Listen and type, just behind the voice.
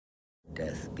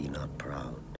Death be not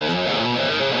proud.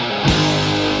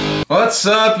 What's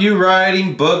up, you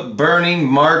writing, book-burning,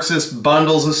 Marxist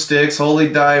bundles of sticks? Holy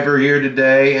Diver here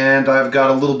today, and I've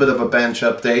got a little bit of a bench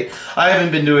update. I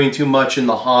haven't been doing too much in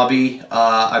the hobby.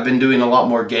 I've been doing a lot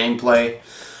more gameplay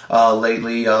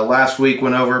lately. Last week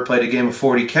went over, played a game of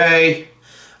 40k,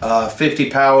 50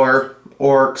 power,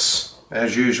 orcs,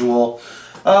 as usual.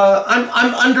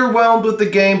 I'm underwhelmed with the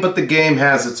game, but the game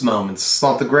has its moments. It's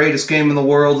not the greatest game in the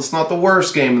world. It's not the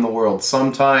worst game in the world.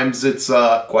 Sometimes it's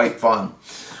quite fun.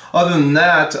 Other than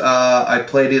that, I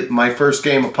played my first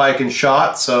game of Pike and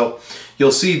Shot, so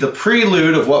you'll see the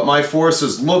prelude of what my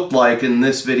forces looked like in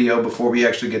this video before we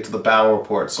actually get to the battle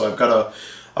report. So I've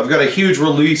got a huge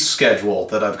release schedule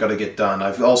that I've got to get done.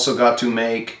 I've also got to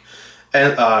make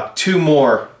 2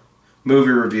 more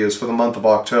movie reviews for the month of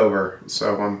October,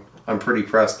 so I'm pretty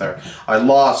pressed there. I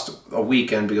lost a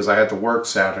weekend because I had to work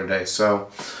Saturday, so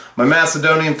my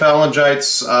Macedonian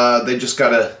Phalangites, I just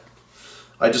gotta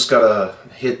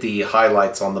hit the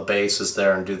highlights on the bases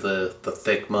there and do the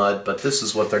thick mud, but this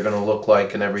is what they're gonna look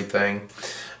like and everything.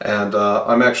 And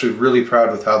I'm actually really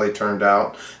proud with how they turned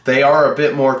out. They are a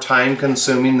bit more time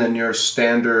consuming than your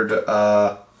standard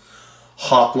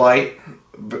hoplite.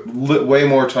 Way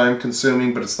more time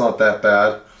consuming, but it's not that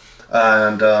bad.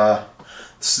 And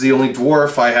this is the only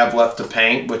dwarf I have left to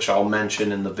paint, which I'll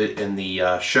mention in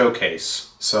the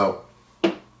showcase. So,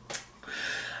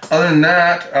 other than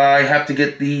that, I have to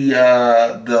get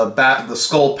the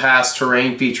Skull Pass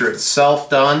terrain feature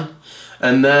itself done,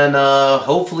 and then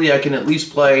hopefully I can at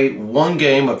least play 1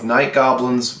 game of Night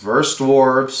Goblins versus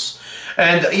Dwarves.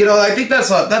 And you know, I think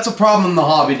that's a problem in the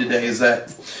hobby today, is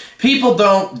that people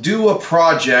don't do a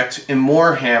project in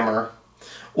Warhammer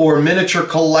or miniature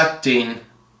collecting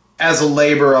as a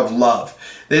labor of love.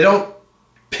 They don't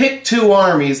pick 2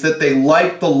 armies that they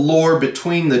like the lore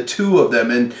between the 2 of them,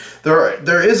 and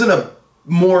there isn't a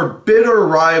more bitter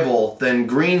rival than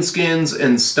greenskins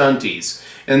and stunties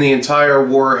in the entire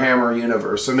Warhammer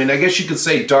universe. I mean, I guess you could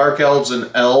say dark elves and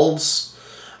elves,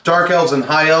 dark elves and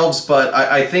high elves, but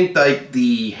I think like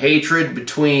the hatred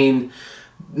between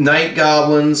night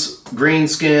goblins,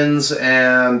 greenskins,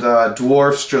 and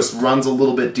dwarfs just runs a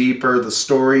little bit deeper. The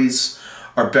stories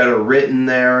are better written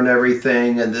there and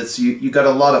everything, and it's you got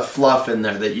a lot of fluff in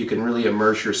there that you can really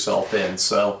immerse yourself in.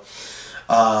 So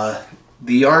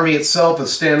the army itself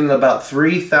is standing at about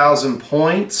 3,000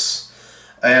 points,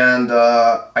 and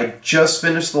I just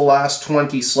finished the last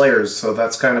 20 Slayers, so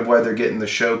that's kind of why they're getting the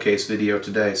showcase video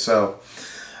today. So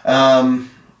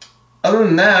other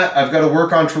than that, I've got to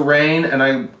work on terrain, and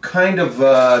I kind of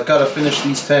got to finish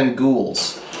these 10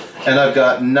 ghouls. And I've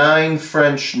got 9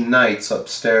 French knights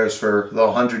upstairs for the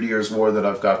 100 Years' War that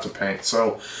I've got to paint.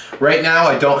 So right now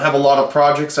I don't have a lot of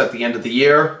projects at the end of the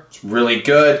year. It's really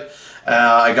good.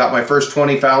 I got my first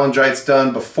 20 Phalangites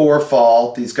done before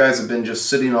fall. These guys have been just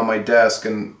sitting on my desk,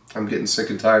 and I'm getting sick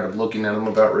and tired of looking at them.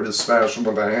 I'm about ready to smash them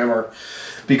with a hammer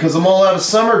because I'm all out of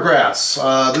summer grass.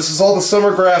 This is all the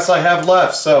summer grass I have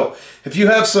left. So if you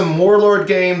have some Warlord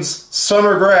Games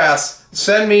summer grass,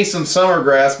 send me some summer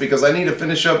grass, because I need to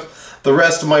finish up the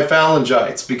rest of my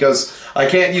Phalangites, because I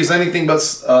can't use anything but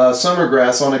summer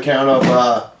grass on account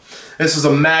of this is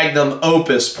a magnum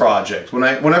opus project.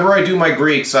 Whenever I do my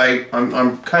Greeks,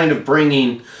 I'm kind of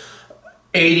bringing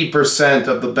 80%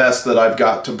 of the best that I've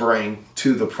got to bring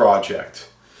to the project.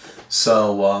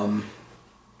 So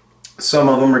some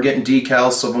of them are getting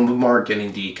decals, some of them aren't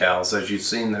getting decals, as you've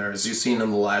seen there, as you've seen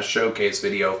in the last showcase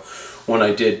video when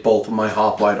I did both of my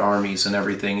hoplite armies and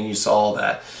everything, and you saw all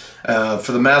that.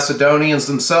 For the Macedonians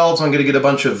themselves, I'm going to get a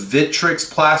bunch of Vitrix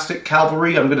plastic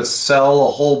cavalry. I'm going to sell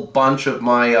a whole bunch of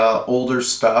my older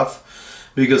stuff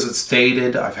because it's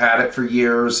dated. I've had it for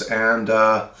years, and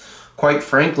quite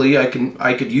frankly, I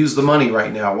could use the money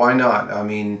right now. Why not? I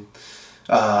mean,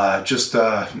 that's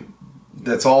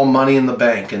all money in the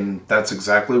bank, and that's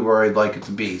exactly where I'd like it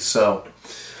to be. So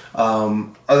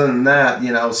other than that,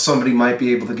 you know, somebody might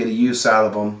be able to get a use out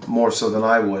of them more so than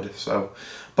I would. So,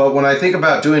 but when I think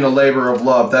about doing a labor of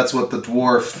love, that's what the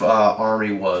dwarf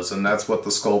army was, and that's what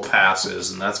the Skull Pass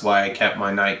is, and that's why I kept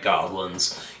my night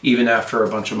goblins even after a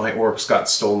bunch of my orcs got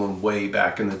stolen way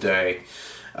back in the day.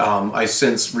 I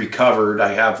since recovered.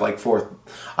 I have like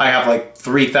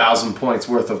 3,000 points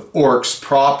worth of orcs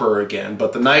proper again,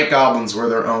 but the night goblins were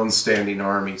their own standing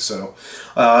army. So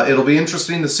it'll be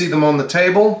interesting to see them on the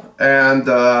table and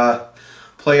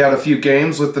play out a few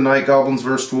games with the night goblins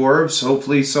versus dwarves.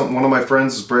 Hopefully one of my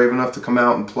friends is brave enough to come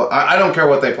out and play. I don't care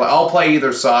what they play. I'll play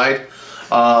either side.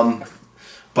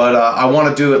 But I want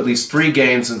to do at least 3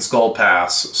 games in Skull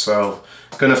Pass. So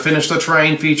gonna finish the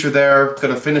terrain feature there,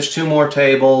 gonna finish 2 more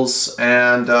tables,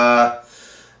 and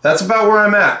that's about where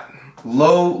I'm at.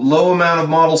 Low amount of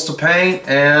models to paint,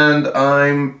 and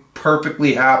I'm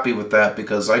perfectly happy with that,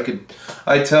 because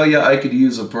I tell you, I could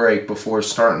use a break before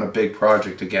starting a big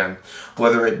project again,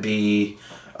 whether it be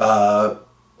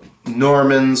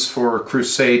Normans for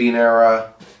Crusading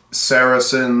era,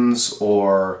 Saracens,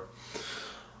 or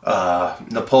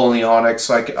Napoleonics.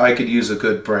 I could use a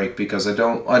good break, because I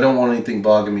don't want anything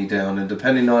bogging me down, and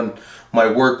depending on my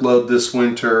workload this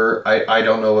winter, I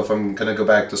don't know if I'm going to go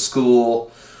back to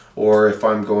school or if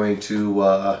I'm going to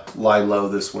lie low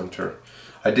this winter.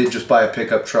 I did just buy a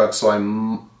pickup truck, so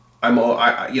I'm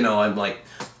like,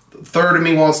 a third of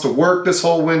me wants to work this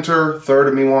whole winter, a third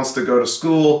of me wants to go to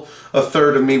school, a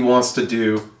third of me wants to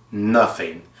do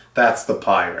nothing. That's the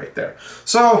pie right there.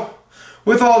 So,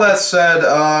 with all that said,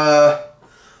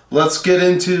 let's get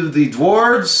into the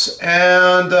dwarves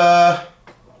and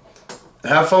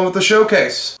have fun with the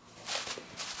showcase.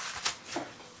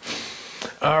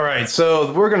 Alright,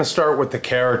 so we're going to start with the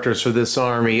characters for this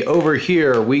army. Over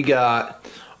here we got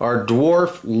our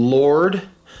Dwarf Lord.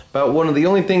 About one of the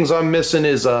only things I'm missing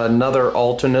is another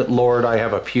alternate Lord. I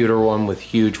have a pewter one with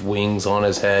huge wings on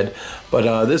his head,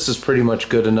 but this is pretty much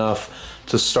good enough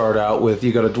to start out with.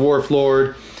 You got a Dwarf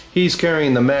Lord. He's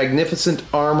carrying the magnificent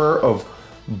armor of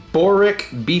Boric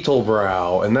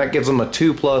Beetlebrow, and that gives him a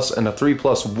 2+ and a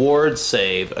 3+ ward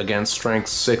save against strength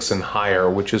 6 and higher,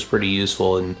 which is pretty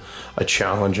useful in a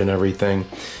challenge and everything.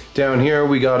 Down here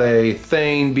we got a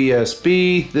Thane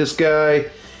BSB. This guy,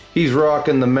 he's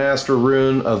rocking the Master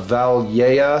Rune of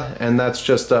Valyea, and that's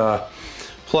just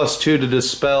 +2 to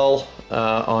dispel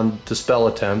on dispel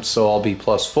attempts, so I'll be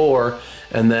 +4,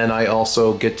 and then I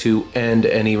also get to end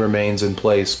any remains in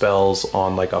play spells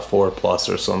on like a 4+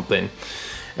 or something.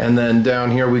 And then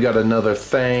down here we got another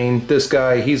Thane. This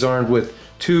guy, he's armed with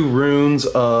 2 runes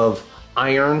of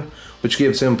iron, which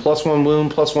gives him +1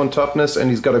 wound, +1 toughness, and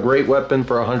he's got a great weapon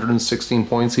for 116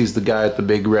 points. He's the guy with the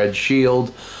big red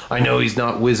shield. I know he's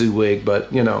not WYSIWYG,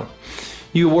 but you know,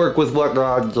 you work with what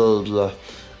God does.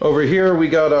 Over here we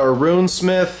got our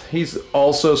Runesmith. He's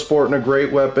also sporting a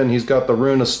great weapon. He's got the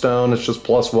Rune of Stone. It's just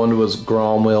 +1 to his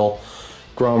Gromwell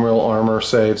armor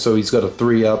save, so he's got a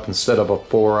 3+ instead of a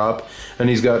 4+, and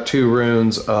he's got 2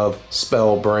 runes of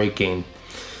spell breaking,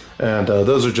 and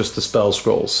those are just the spell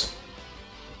scrolls.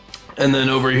 And then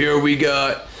over here we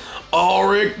got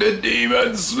Ulrich the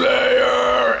Demon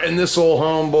Slayer, and this old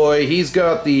homeboy, he's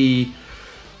got the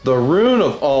rune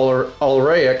of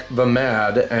Ulrich the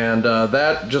Mad, and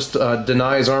that just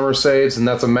denies armor saves, and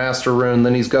that's a master rune.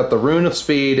 Then he's got the rune of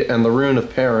speed and the rune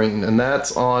of parrying, and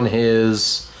that's on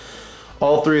his...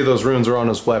 All 3 of those runes are on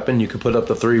his weapon. You can put up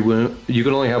the 3 wound. You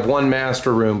can only have 1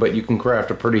 master rune, but you can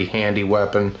craft a pretty handy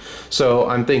weapon. So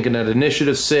I'm thinking at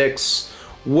initiative 6,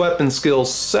 weapon skill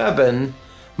 7,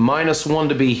 -1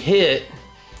 to be hit,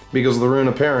 because of the rune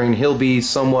of parrying, he'll be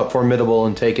somewhat formidable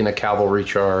in taking a cavalry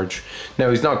charge. Now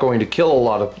he's not going to kill a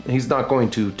lot of... He's not going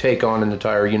to take on an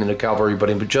entire unit of cavalry, but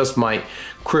he just might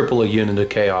cripple a unit of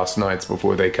Chaos Knights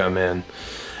before they come in.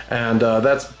 And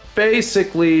that's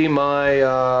basically my,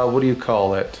 what do you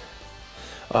call it?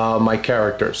 My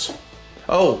characters.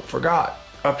 Oh, forgot.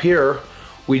 Up here,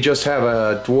 we just have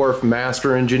a Dwarf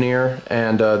Master Engineer,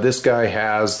 and this guy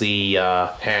has the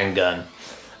handgun.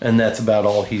 And that's about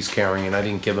all he's carrying. I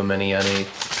didn't give him any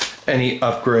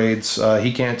upgrades.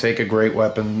 He can't take a great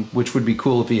weapon, which would be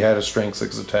cool if he had a strength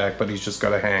 6 attack, but he's just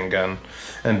got a handgun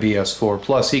and BS4.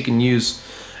 Plus, he can use,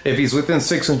 if he's within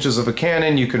 6 inches of a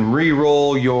cannon, you can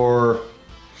re-roll your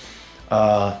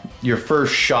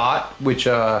first shot, which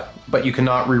but you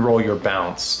cannot re-roll your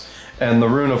bounce. And the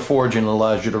Rune of Forging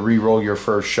allows you to re-roll your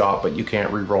first shot, but you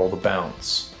can't re-roll the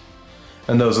bounce.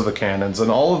 And those are the cannons, and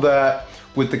all of that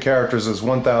with the characters is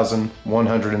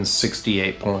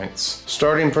 1,168 points.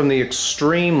 Starting from the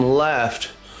extreme left,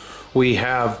 we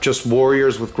have just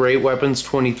warriors with great weapons,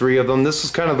 23 of them. This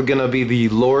is kind of going to be the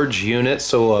Lord's unit,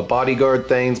 so a bodyguard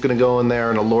Thane's going to go in there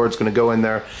and a Lord's going to go in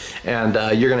there, and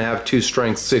you're going to have 2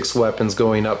 strength 6 weapons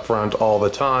going up front all the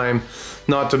time.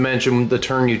 Not to mention, the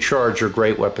turn you charge, your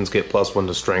great weapons get +1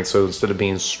 to strength, so instead of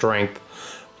being strength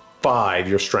 5,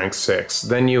 you're strength 6.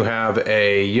 Then you have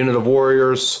a unit of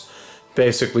warriors,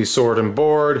 basically sword and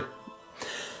board.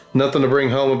 Nothing to bring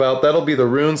home about. That'll be the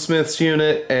Runesmith's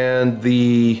unit and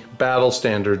the Battle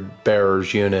Standard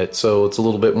Bearers unit, so it's a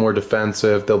little bit more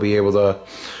defensive. They'll be able to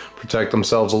protect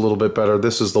themselves a little bit better.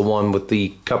 This is the one with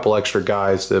the couple extra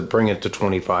guys that bring it to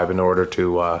 25 in order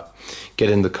to get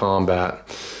into combat.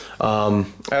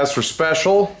 As for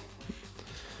special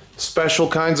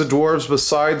kinds of dwarves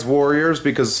besides warriors,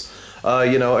 because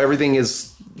you know, everything is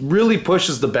really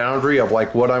pushes the boundary of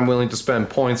like what I'm willing to spend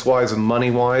points wise and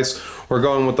money wise. We're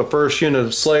going with the first unit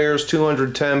of Slayers,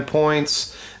 210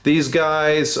 points. These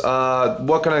guys,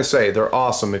 what can I say? They're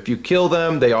awesome. If you kill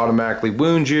them, they automatically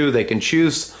wound you. They can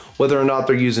choose whether or not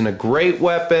they're using a great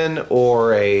weapon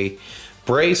or a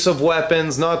brace of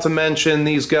weapons. Not to mention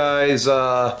these guys,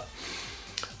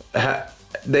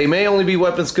 they may only be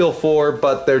weapon skill 4,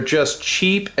 but they're just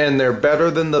cheap and they're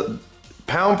better than the...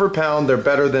 Pound for pound, they're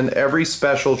better than every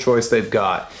special choice they've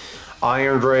got.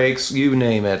 Iron Drakes, you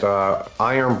name it.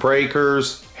 Iron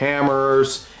Breakers,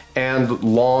 Hammers, and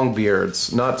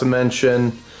Longbeards. Not to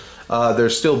mention, they're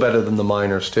still better than the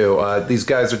Miners too. These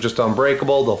guys are just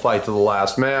unbreakable. They'll fight to the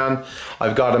last man.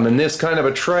 I've got them in this kind of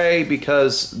a tray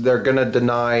because they're going to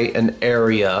deny an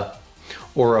area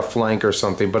or a flank or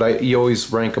something. But you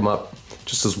always rank them up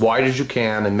just as wide as you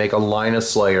can and make a line of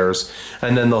Slayers.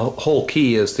 And then the whole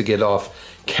key is to get off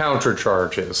counter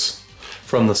charges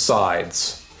from the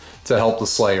sides to help the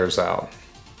Slayers out.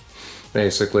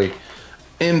 Basically.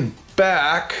 In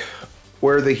back,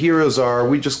 where the heroes are,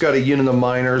 we just got a unit of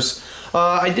Miners.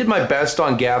 I did my best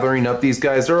on gathering up these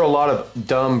guys. There are a lot of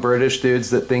dumb British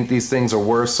dudes that think these things are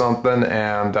worth something,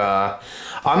 and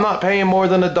I'm not paying more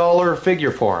than $1 a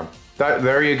figure for them.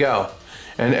 There you go.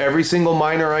 And every single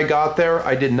miner I got there,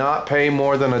 I did not pay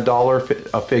more than $1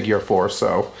 a figure for.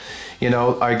 So, you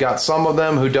know, I got some of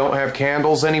them who don't have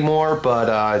candles anymore,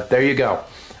 but there you go.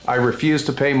 I refuse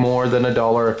to pay more than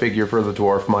 $1 a figure for the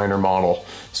Dwarf Miner model,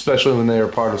 especially when they were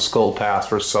part of Skull Pass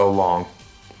for so long.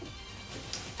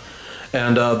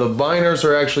 And the miners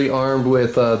are actually armed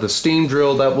with the steam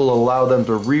drill that will allow them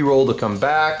to re-roll to come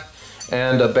back,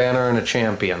 and a banner and a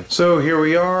champion. So here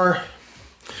we are.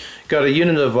 Got a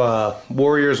unit of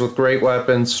warriors with great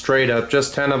weapons, straight up,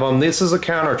 just 10 of them. This is a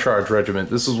countercharge regiment.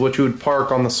 This is what you would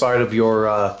park on the side of your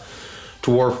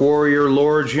Dwarf Warrior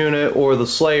Lord's unit or the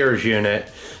Slayer's unit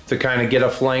to kind of get a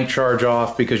flank charge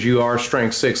off, because you are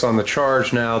strength 6 on the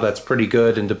charge now. That's pretty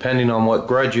good, and depending on what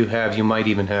grudge you have, you might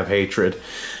even have hatred.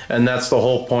 And that's the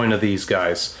whole point of these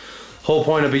guys. Whole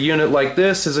point of a unit like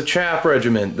this is a chaff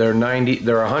regiment. They're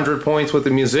 100 points with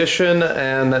a musician,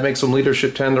 and that makes them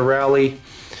leadership 10 to rally.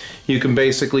 You can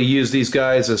basically use these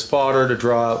guys as fodder to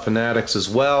draw out fanatics as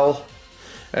well,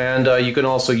 and you can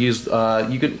also use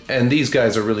and these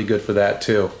guys are really good for that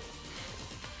too.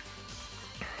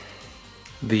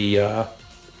 The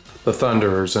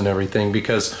Thunderers and everything,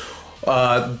 because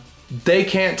they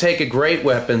can't take a great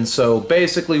weapon. So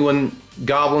basically, when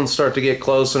goblins start to get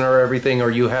close and everything,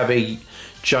 or you have a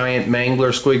giant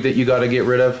mangler squig that you got to get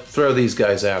rid of, throw these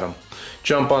guys at them.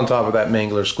 Jump on top of that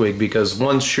mangler squig, because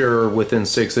once you're within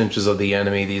 6 inches of the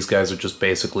enemy, these guys are just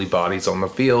basically bodies on the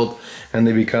field, and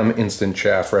they become instant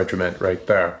chaff regiment right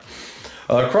there.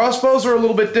 Crossbows are a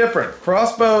little bit different.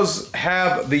 Crossbows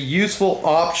have the useful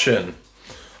option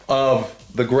of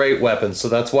the great weapons, so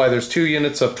that's why there's 2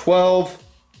 units of 12,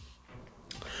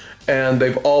 and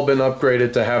they've all been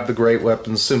upgraded to have the great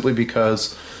weapons simply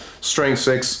because strength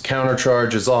 6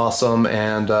 countercharge is awesome,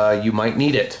 and you might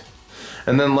need it.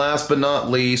 And then last but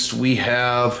not least, we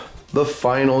have the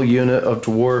final unit of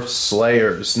Dwarf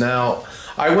Slayers. Now,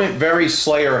 I went very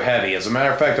Slayer heavy. As a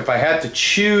matter of fact, if I had to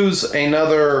choose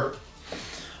another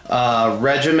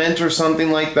regiment or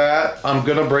something like that, I'm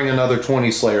gonna bring another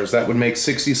 20 Slayers. That would make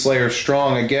 60 Slayers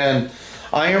strong. Again,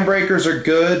 Iron Breakers are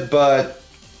good, but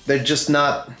they're just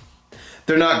not,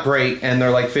 they're not great, and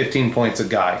they're like 15 points a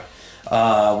guy.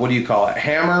 What do you call it?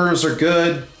 Hammers are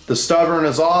good. The Stubborn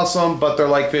is awesome, but they're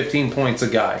like 15 points a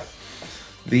guy.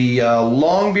 The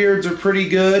Longbeards are pretty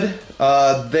good.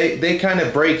 They kind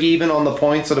of break even on the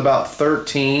points at about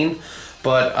 13.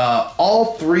 But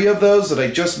all 3 of those that I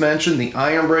just mentioned, the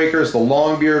Iron Breakers, the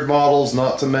Longbeard models,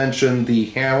 not to mention the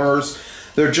Hammers,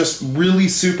 they're just really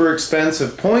super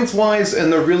expensive points-wise,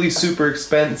 and they're really super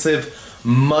expensive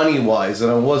money-wise.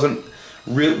 And I wasn't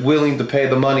willing to pay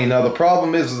the money. Now, the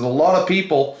problem is that a lot of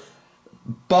people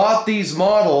bought these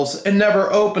models and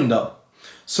never opened them.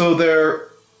 So they're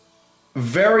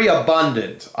very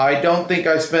abundant. I don't think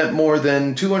I spent more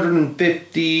than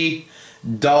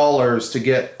 $250 to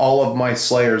get all of my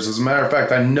Slayers. As a matter of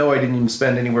fact, I know I didn't even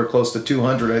spend anywhere close to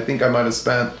 $200. I think I might have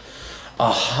spent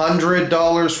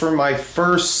 $100 for my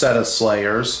first set of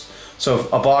Slayers. So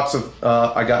a box of,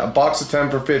 I got a box of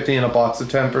 10 for 50 and a box of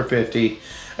 10 for 50.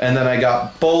 And then I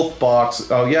got both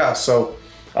boxes. Oh yeah, so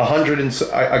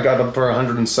I got them for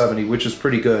 170, which is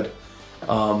pretty good.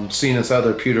 Seeing as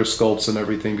other pewter sculpts and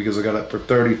everything, because I got it for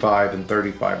 35 and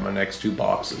 35 my next 2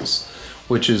 boxes,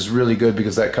 which is really good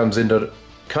because that comes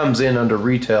in under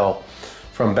retail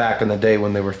from back in the day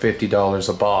when they were $50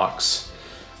 a box.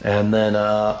 And then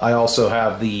I also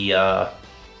have the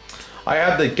I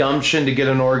had the gumption to get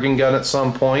an organ gun at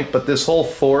some point, but this whole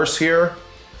force here,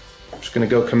 I'm just gonna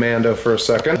go commando for a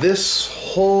second. This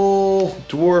whole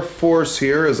dwarf force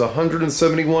here is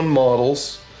 171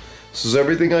 models. This is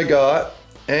everything I got,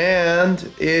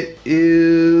 and it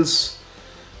is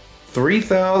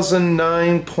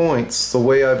 3,009 points the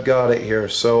way I've got it here,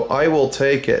 so I will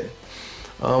take it.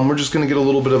 We're just gonna get a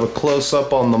little bit of a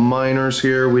close-up on the miners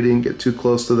here. We didn't get too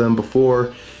close to them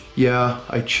before. Yeah,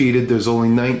 I cheated. There's only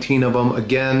 19 of them.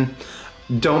 Again,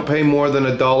 don't pay more than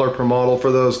 $1 per model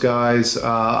for those guys.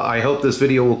 I hope this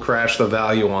video will crash the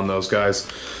value on those guys.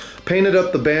 Painted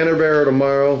up the banner bearer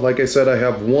tomorrow. Like I said, I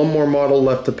have one more model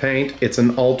left to paint. It's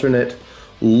an alternate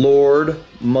Lord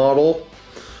model.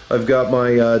 I've got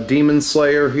my Demon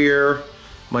Slayer here,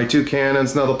 my 2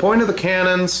 cannons. Now the point of the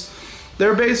cannons,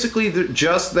 they're basically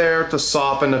just there to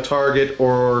soften a target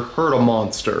or hurt a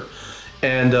monster.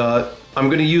 And I'm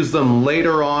going to use them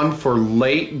later on for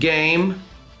late game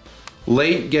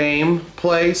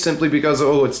play, simply because,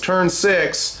 oh, it's turn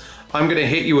 6, I'm going to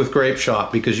hit you with Grape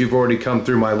Shot because you've already come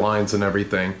through my lines and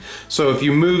everything. So if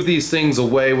you move these things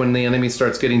away when the enemy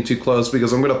starts getting too close,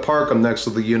 because I'm going to park them next to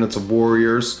the units of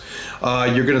warriors,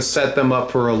 you're going to set them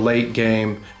up for a late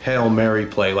game Hail Mary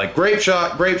play, like Grape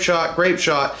Shot, Grape Shot, Grape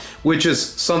Shot, which is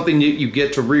something you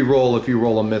get to re-roll if you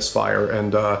roll a misfire,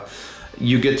 and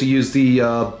you get to use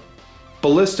the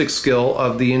ballistic skill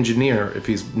of the engineer if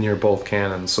he's near both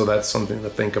cannons, so that's something to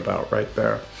think about right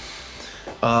there.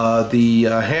 The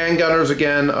handgunners,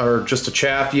 again, are just a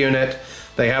chaff unit.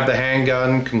 They have the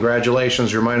handgun.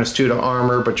 Congratulations, you're -2 to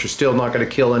armor, but you're still not going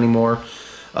to kill any more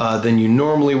than you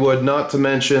normally would. Not to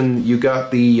mention, you got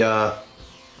the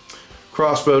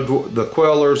crossbow, the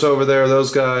Quellers over there.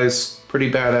 Those guys,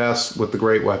 pretty badass with the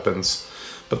great weapons.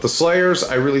 But the Slayers,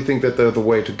 I really think that they're the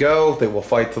way to go. They will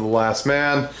fight to the last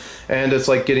man. And it's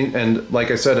like getting, and like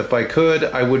I said, if I could,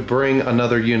 I would bring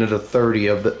another unit of 30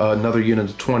 of the, another unit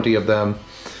of 20 of them.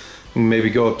 Maybe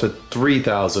go up to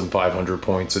 3,500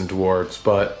 points in dwarves.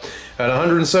 But at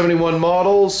 171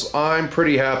 models, I'm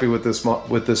pretty happy with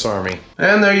this army.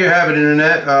 And there you have it,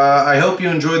 Internet. I hope you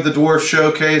enjoyed the dwarf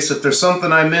showcase. If there's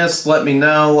something I missed, let me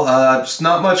know. Just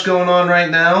not much going on right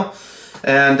now.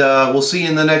 And we'll see you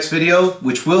in the next video,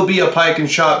 which will be a pike and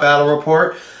shot battle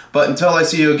report. But until I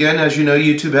see you again, as you know,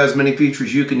 YouTube has many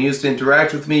features you can use to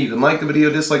interact with me. You can like the video,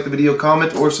 dislike the video,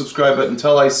 comment, or subscribe. But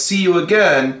until I see you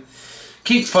again,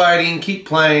 keep fighting, keep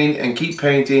playing, and keep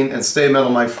painting, and stay metal,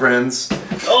 my friends.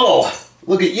 Oh,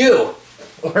 look at you.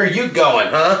 Where are you going,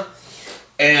 huh?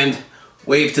 And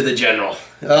wave to the general.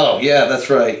 Oh, yeah, that's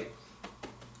right.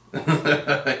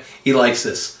 He likes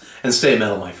this. And stay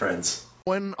metal, my friends.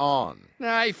 When on.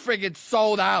 I friggin'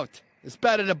 sold out. It's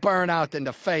better to burn out than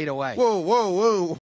to fade away. Whoa, whoa, whoa.